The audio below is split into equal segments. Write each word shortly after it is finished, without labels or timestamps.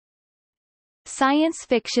Science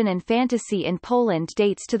fiction and fantasy in Poland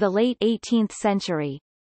dates to the late 18th century.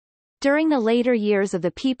 During the later years of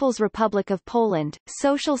the People's Republic of Poland,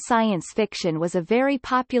 social science fiction was a very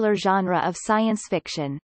popular genre of science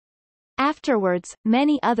fiction. Afterwards,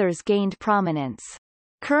 many others gained prominence.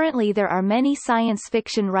 Currently there are many science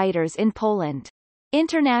fiction writers in Poland.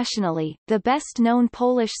 Internationally, the best-known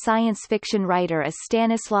Polish science fiction writer is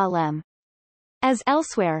Stanislaw Lem. As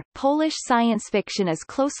elsewhere, Polish science fiction is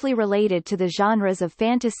closely related to the genres of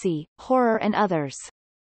fantasy, horror and others.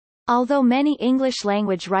 Although many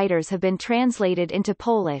English-language writers have been translated into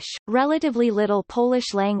Polish, relatively little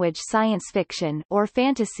Polish-language science fiction or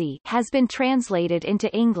fantasy has been translated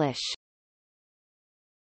into English.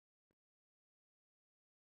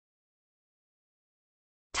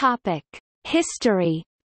 Topic: History.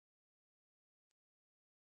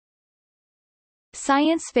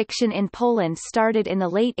 Science fiction in Poland started in the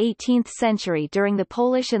late 18th century during the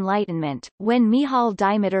Polish Enlightenment, when Michał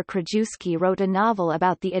Dymitr-Krajewski wrote a novel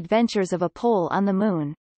about the adventures of a Pole on the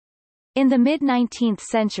moon. In the mid-19th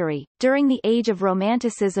century, during the age of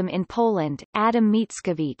Romanticism in Poland, Adam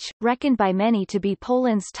Mickiewicz, reckoned by many to be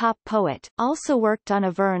Poland's top poet, also worked on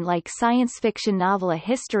a Verne-like science fiction novel A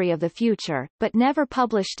History of the Future, but never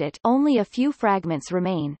published it. Only a few fragments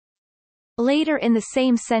remain. Later in the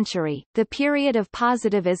same century, the period of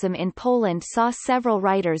positivism in Poland saw several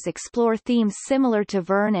writers explore themes similar to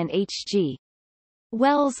Verne and H.G.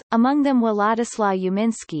 Wells, among them Władysław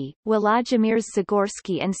Umiński, Włodzimierz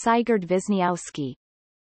Zagorski and Sigurd Wisniewski.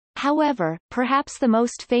 However, perhaps the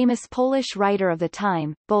most famous Polish writer of the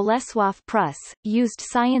time, Bolesław Prus, used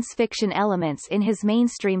science fiction elements in his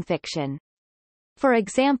mainstream fiction. For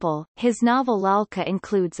example, his novel Lalka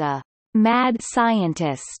includes a mad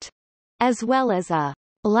scientist, as well as a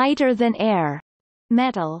lighter-than-air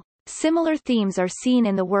metal. Similar themes are seen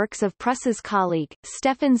in the works of Prus's colleague,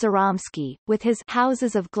 Stefan Żeromski, with his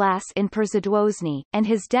Houses of Glass in Przydwożny, and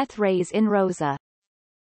his Death Rays in Rosa.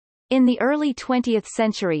 In the early 20th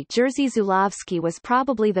century Jerzy Zulawski was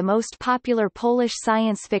probably the most popular Polish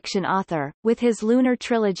science fiction author, with his lunar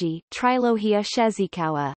trilogy, Trylogia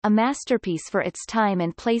Szesikowa, a masterpiece for its time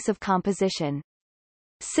and place of composition.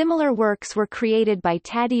 Similar works were created by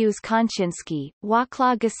Tadeusz Kończyński,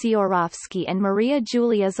 Wacław Gasiorowski and Maria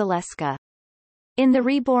Julia Zaleska. In the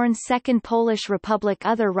reborn Second Polish Republic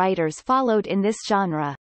other writers followed in this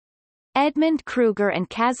genre. Edmund Kruger and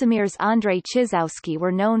Kazimierz Andrzej Czyżewski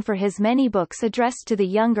were known for his many books addressed to the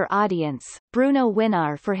younger audience, Bruno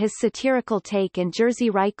Winar for his satirical take and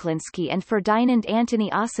Jerzy Reiklinski and Ferdynand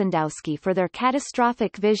Antoni Ossendowski for their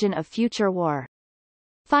catastrophic vision of future war.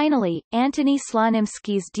 Finally, Antoni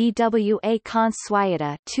Slonimski's Dwa Końce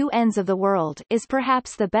Świata, Two Ends of the World, is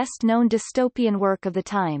perhaps the best-known dystopian work of the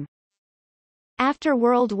time. After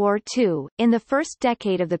World War II, in the first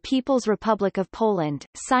decade of the People's Republic of Poland,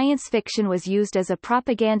 science fiction was used as a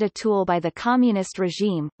propaganda tool by the communist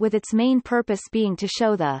regime, with its main purpose being to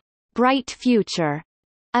show the bright future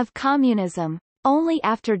of communism. Only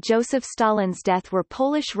after Joseph Stalin's death were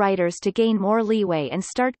Polish writers to gain more leeway and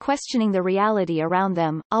start questioning the reality around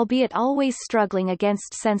them, albeit always struggling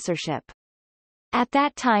against censorship. At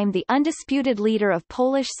that time the undisputed leader of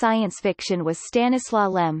Polish science fiction was Stanislaw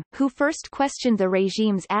Lem, who first questioned the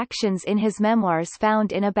regime's actions in his memoirs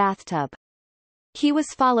Found in a Bathtub. He was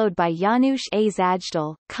followed by Janusz A.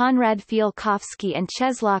 Zajdel, Konrad Fialkowski and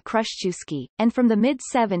Czesław Kruszewski, and from the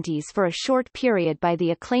mid-70s for a short period by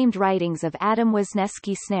the acclaimed writings of Adam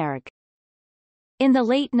Wisniewski-Snarg. In the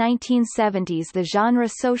late 1970s the genre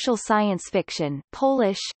social science fiction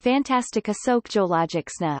Polish, Fantastyka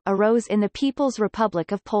Socjologiczna arose in the People's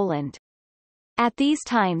Republic of Poland. At these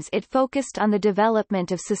times it focused on the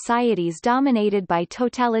development of societies dominated by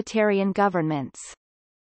totalitarian governments.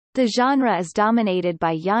 The genre is dominated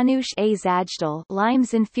by Janusz A. Zajdel,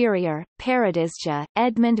 Limes Inferior, Paradizja,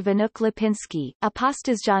 Edmund Vanuk Lipinski,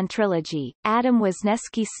 Apostazjan Trilogy, Adam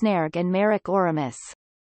Wisniewski-Snarg and Marek Oramus.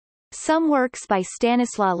 Some works by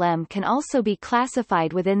Stanislaw Lem can also be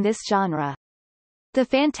classified within this genre. The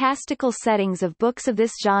fantastical settings of books of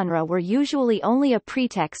this genre were usually only a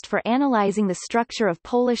pretext for analyzing the structure of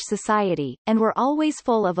Polish society, and were always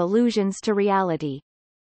full of allusions to reality.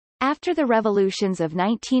 After the revolutions of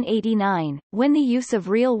 1989, when the use of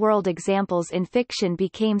real-world examples in fiction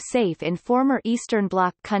became safe in former Eastern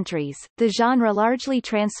Bloc countries, the genre largely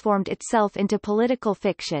transformed itself into political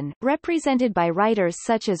fiction, represented by writers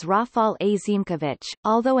such as Rafał A. Ziemkiewicz,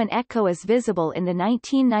 although an echo is visible in the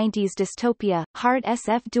 1990s dystopia, Hard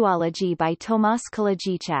SF Duology by Tomasz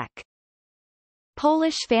Kolejiczak.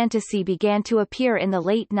 Polish fantasy began to appear in the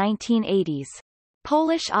late 1980s.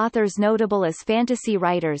 Polish authors notable as fantasy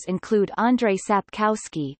writers include Andrzej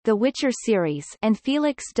Sapkowski, The Witcher series, and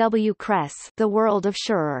Felix W. Kress, The World of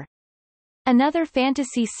Schurrer. Another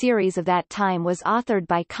fantasy series of that time was authored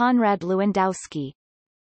by Konrad Lewandowski.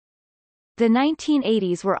 The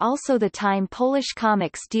 1980s were also the time Polish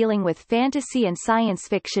comics dealing with fantasy and science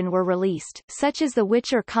fiction were released, such as the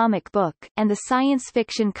Witcher comic book, and the science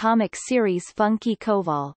fiction comic series Funky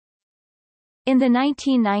Kowal. In the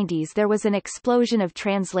 1990s there was an explosion of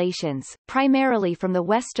translations, primarily from the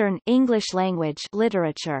Western English language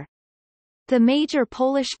literature. The major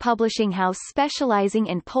Polish publishing house specializing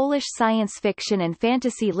in Polish science fiction and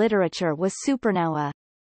fantasy literature was Supernowa.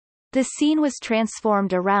 The scene was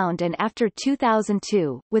transformed around and after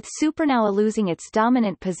 2002, with Supernowa losing its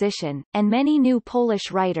dominant position, and many new Polish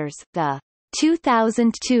writers, the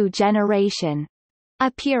 2002 generation,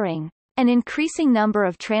 appearing. An increasing number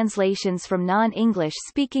of translations from non-English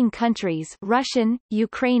speaking countries Russian,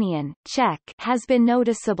 Ukrainian, Czech has been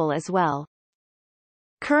noticeable as well.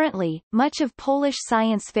 Currently, much of Polish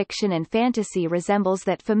science fiction and fantasy resembles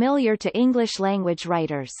that familiar to English-language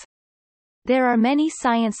writers. There are many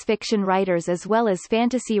science fiction writers as well as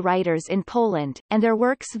fantasy writers in Poland, and their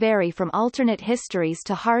works vary from alternate histories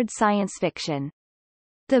to hard science fiction.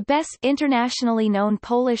 The best internationally known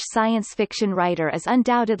Polish science fiction writer is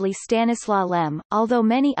undoubtedly Stanislaw Lem, although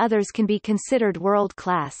many others can be considered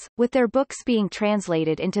world-class, with their books being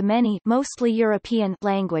translated into many mostly European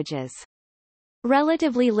languages.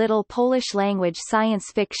 Relatively little Polish-language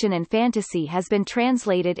science fiction and fantasy has been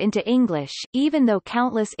translated into English, even though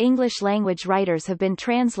countless English-language writers have been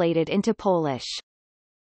translated into Polish.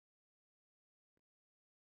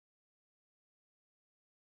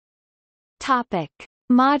 Topic: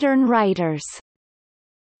 Modern writers.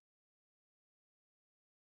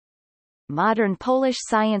 Modern Polish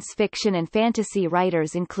science fiction and fantasy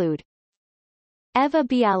writers include Ewa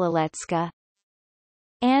Białolecka,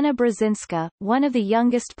 Anna Brzezinska, one of the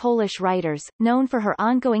youngest Polish writers, known for her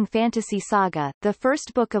ongoing fantasy saga, the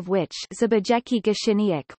first book of which Zabiegi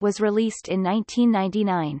Goszyniak was released in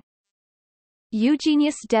 1999.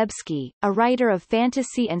 Eugeniusz Debski, a writer of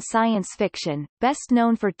fantasy and science fiction, best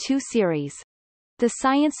known for two series, the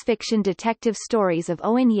science fiction detective stories of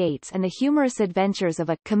Owen Yates and the humorous adventures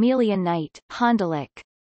of a chameleon knight, Hondelik.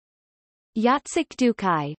 Jacek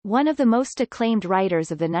Dukaj, one of the most acclaimed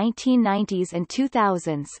writers of the 1990s and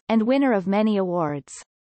 2000s, and winner of many awards.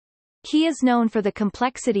 He is known for the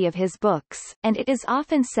complexity of his books, and it is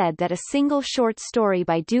often said that a single short story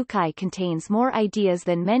by Dukaj contains more ideas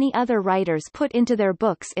than many other writers put into their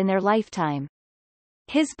books in their lifetime.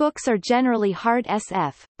 His books are generally hard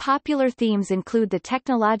SF. Popular themes include the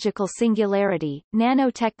technological singularity,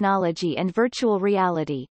 nanotechnology and virtual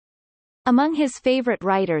reality. Among his favorite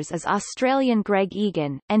writers is Australian Greg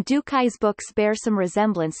Egan, and Dukaj's books bear some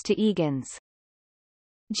resemblance to Egan's.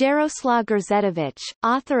 Jaroslaw Grzetowicz,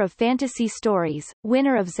 author of fantasy stories,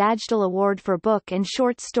 winner of Zajdel Award for Book and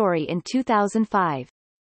Short Story in 2005.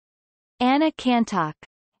 Anna Kantok.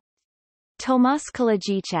 Tomasz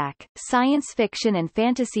Kolodziejczak, science fiction and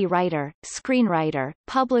fantasy writer, screenwriter,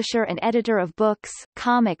 publisher and editor of books,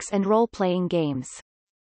 comics and role-playing games.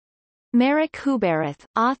 Marek Huberath,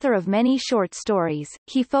 author of many short stories,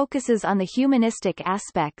 he focuses on the humanistic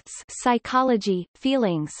aspects, psychology,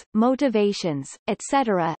 feelings, motivations,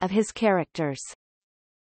 etc. of his characters.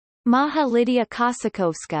 Maja Lydia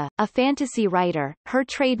Kosakowska, a fantasy writer, her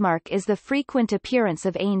trademark is the frequent appearance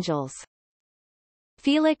of angels.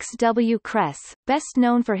 Felix W. Kress, best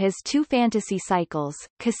known for his two fantasy cycles,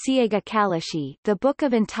 Księga Kaliszy, the Book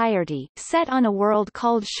of Entirety, set on a world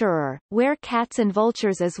called Schurrer, where cats and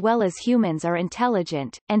vultures as well as humans are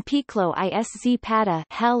intelligent, and Piekło Izz Pada,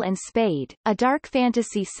 Hell and Spade, a dark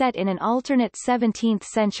fantasy set in an alternate 17th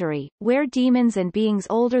century, where demons and beings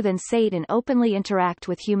older than Satan openly interact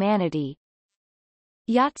with humanity.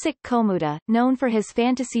 Jacek Komuda, known for his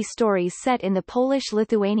fantasy stories set in the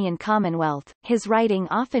Polish-Lithuanian Commonwealth, his writing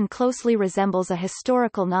often closely resembles a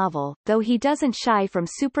historical novel, though he doesn't shy from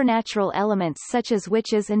supernatural elements such as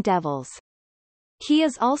witches and devils. He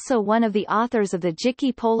is also one of the authors of the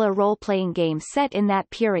Dziki Pola role-playing game set in that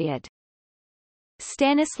period.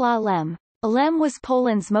 Stanislaw Lem. Lem was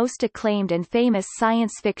Poland's most acclaimed and famous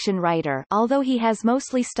science fiction writer, although he has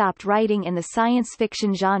mostly stopped writing in the science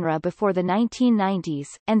fiction genre before the 1990s,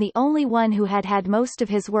 and the only one who had most of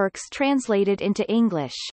his works translated into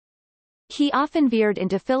English. He often veered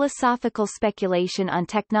into philosophical speculation on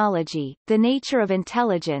technology, the nature of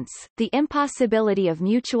intelligence, the impossibility of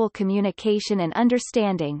mutual communication and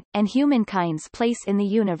understanding, and humankind's place in the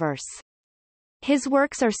universe. His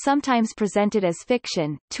works are sometimes presented as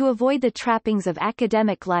fiction, to avoid the trappings of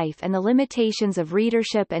academic life and the limitations of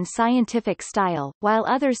readership and scientific style, while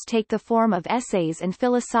others take the form of essays and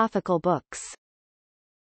philosophical books.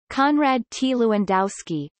 Konrad T.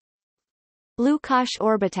 Lewandowski, Łukasz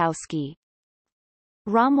Orbitowski,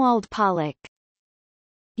 Romuald Pollack,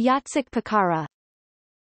 Jacek Piekara.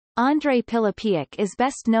 Andrzej Pilapiuk is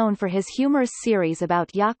best known for his humorous series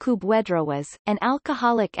about Jakub Wedrowaz, an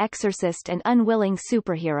alcoholic exorcist and unwilling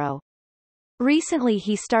superhero. Recently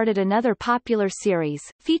he started another popular series,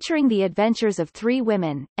 featuring the adventures of three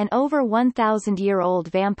women, an over 1,000-year-old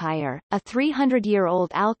vampire, a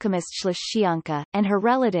 300-year-old alchemist Śleszczanka, and her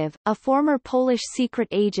relative, a former Polish secret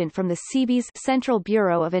agent from the CB's Central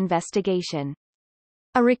Bureau of Investigation.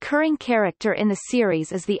 A recurring character in the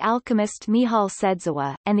series is the alchemist Michał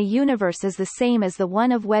Sedzawa, and the universe is the same as the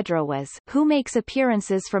one of Wedrowaz, who makes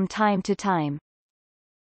appearances from time to time.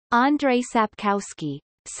 Andrzej Sapkowski.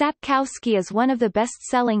 Sapkowski is one of the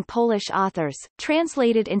best-selling Polish authors,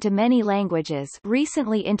 translated into many languages,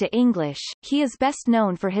 recently into English. He is best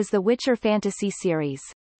known for his The Witcher fantasy series.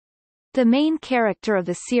 The main character of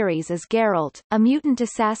the series is Geralt, a mutant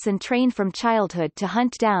assassin trained from childhood to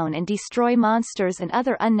hunt down and destroy monsters and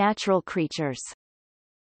other unnatural creatures.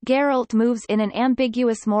 Geralt moves in an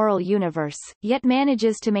ambiguous moral universe, yet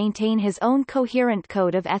manages to maintain his own coherent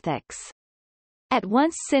code of ethics. At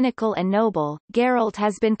once cynical and noble, Geralt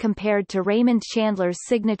has been compared to Raymond Chandler's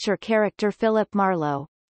signature character Philip Marlowe.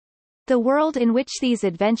 The world in which these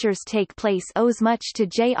adventures take place owes much to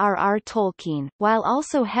J.R.R. Tolkien, while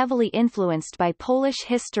also heavily influenced by Polish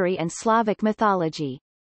history and Slavic mythology.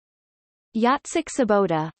 Jacek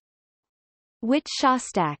Sobota, Wit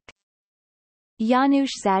Szostak,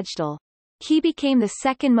 Janusz Zajdel. He became the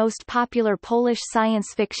second most popular Polish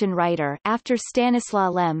science fiction writer after Stanislaw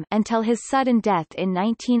Lem until his sudden death in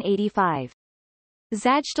 1985.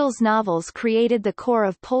 Zajdel's novels created the core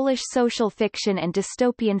of Polish social fiction and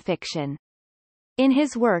dystopian fiction. In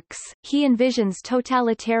his works, he envisions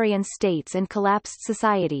totalitarian states and collapsed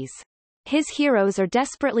societies. His heroes are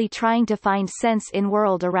desperately trying to find sense in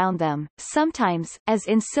world around them. Sometimes, as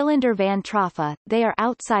in Cylinder van Troffa, they are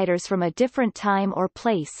outsiders from a different time or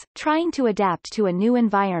place, trying to adapt to a new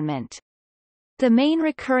environment. The main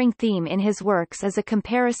recurring theme in his works is a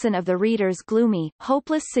comparison of the reader's gloomy,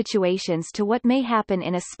 hopeless situations to what may happen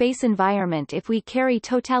in a space environment if we carry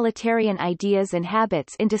totalitarian ideas and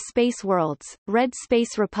habits into space worlds, red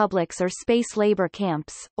space republics or space labor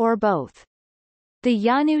camps, or both. The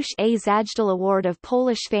Janusz A. Zajdel Award of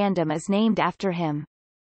Polish Fandom is named after him.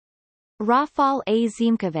 Rafał A.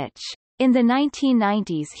 Ziemkiewicz. In the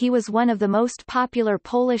 1990s he was one of the most popular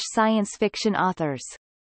Polish science fiction authors.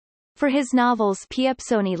 For his novels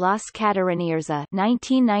Pieprzony Los Katarynierza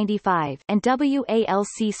 (1995) and Walc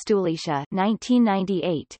Stulecia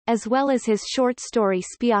 (1998), as well as his short story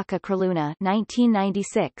Spiaka Króluna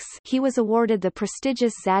 (1996), he was awarded the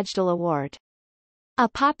prestigious Zajdel Award. A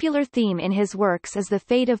popular theme in his works is the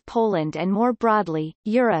fate of Poland and more broadly,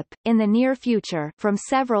 Europe, in the near future, from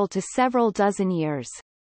several to several dozen years.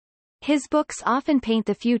 His books often paint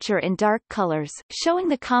the future in dark colors, showing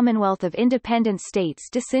the Commonwealth of independent states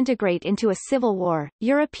disintegrate into a civil war,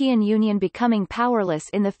 European Union becoming powerless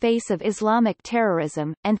in the face of Islamic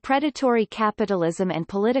terrorism, and predatory capitalism and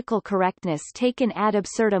political correctness taken ad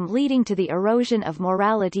absurdum, leading to the erosion of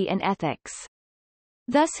morality and ethics.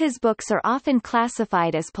 Thus his books are often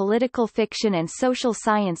classified as political fiction and social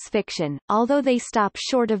science fiction, although they stop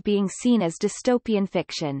short of being seen as dystopian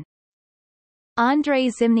fiction.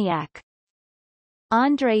 Andrzej Ziemniak.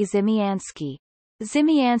 Andrzej Ziemianski.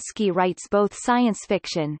 Ziemianski writes both science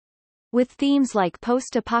fiction, with themes like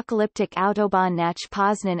post-apocalyptic Autobahn nach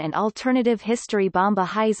Poznan and alternative history Bomba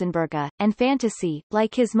Heisenberga, and fantasy,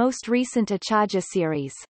 like his most recent Achaja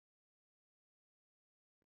series.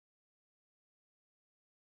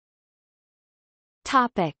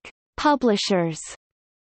 Topic. Publishers.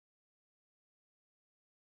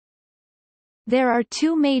 There are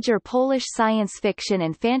two major Polish science fiction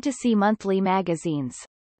and fantasy monthly magazines.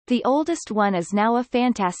 The oldest one is Nowa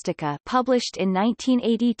Fantastica, published in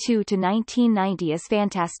 1982 to 1990 as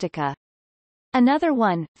Fantastica. Another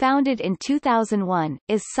one, founded in 2001,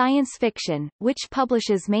 is Science Fiction, which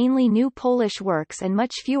publishes mainly new Polish works and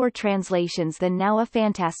much fewer translations than Nowa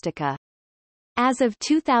Fantastica. As of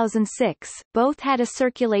 2006, both had a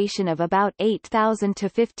circulation of about 8,000 to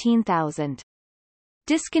 15,000.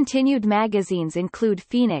 Discontinued magazines include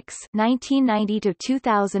Phoenix (1990 to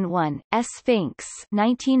 2001), Sphinx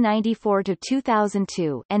 (1994 to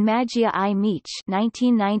 2002), and Magia I Mieć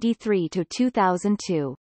 (1993 to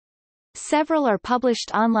 2002). Several are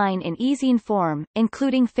published online in e-zine form,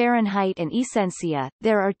 including Fahrenheit and Esencja.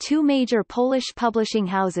 There are two major Polish publishing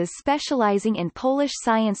houses specializing in Polish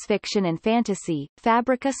science fiction and fantasy,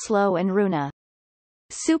 Fabryka Slow and Runa.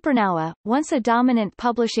 Supernova, once a dominant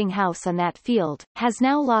publishing house on that field, has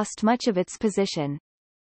now lost much of its position.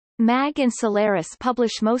 MAG and Solaris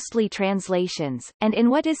publish mostly translations, and in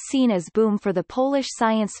what is seen as boom for the Polish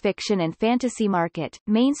science fiction and fantasy market,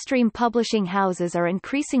 mainstream publishing houses are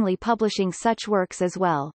increasingly publishing such works as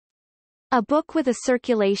well. A book with a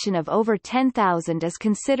circulation of over 10,000 is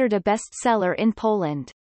considered a bestseller in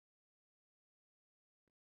Poland.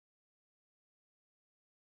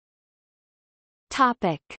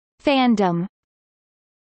 Topic: Fandom.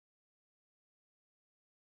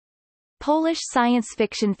 Polish science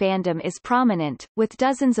fiction fandom is prominent, with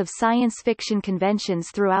dozens of science fiction conventions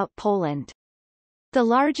throughout Poland. The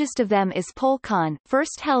largest of them is PolCon,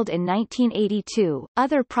 first held in 1982.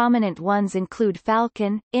 Other prominent ones include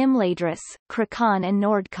Falcon, Imladris, Krakon and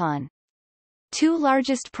Nordcon. Two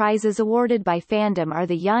largest prizes awarded by fandom are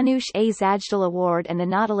the Janusz A. Zajdel Award and the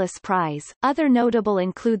Nautilus Prize. Other notable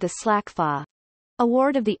include the Szlachfa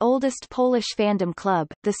Award of the oldest Polish fandom club,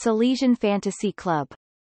 the Silesian Fantasy Club.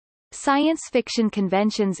 Science fiction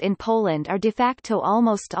conventions in Poland are de facto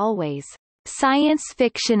almost always science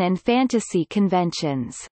fiction and fantasy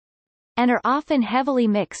conventions, and are often heavily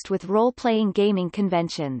mixed with role-playing gaming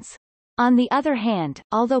conventions. On the other hand,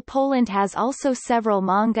 although Poland has also several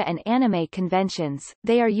manga and anime conventions,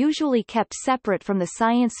 they are usually kept separate from the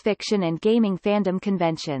science fiction and gaming fandom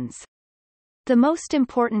conventions. The most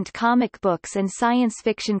important comic books and science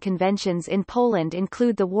fiction conventions in Poland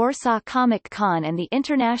include the Warsaw Comic Con and the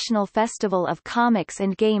International Festival of Comics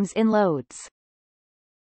and Games in Lodz.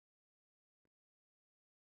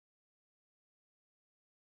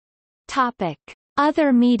 Topic: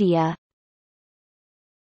 Other media.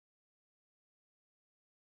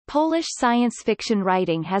 Polish science fiction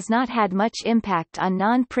writing has not had much impact on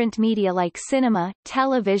non-print media like cinema,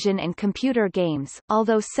 television and computer games,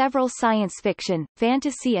 although several science fiction,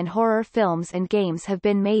 fantasy and horror films and games have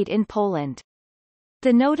been made in Poland.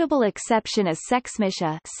 The notable exception is Sex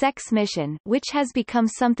Mission, which has become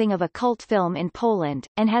something of a cult film in Poland,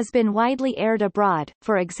 and has been widely aired abroad,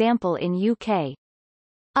 for example in UK.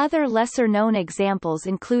 Other lesser-known examples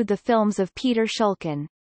include the films of Peter Shulkin.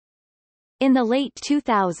 In the late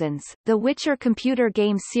 2000s, the Witcher computer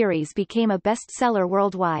game series became a bestseller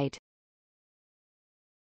worldwide.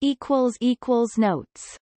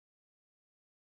 Notes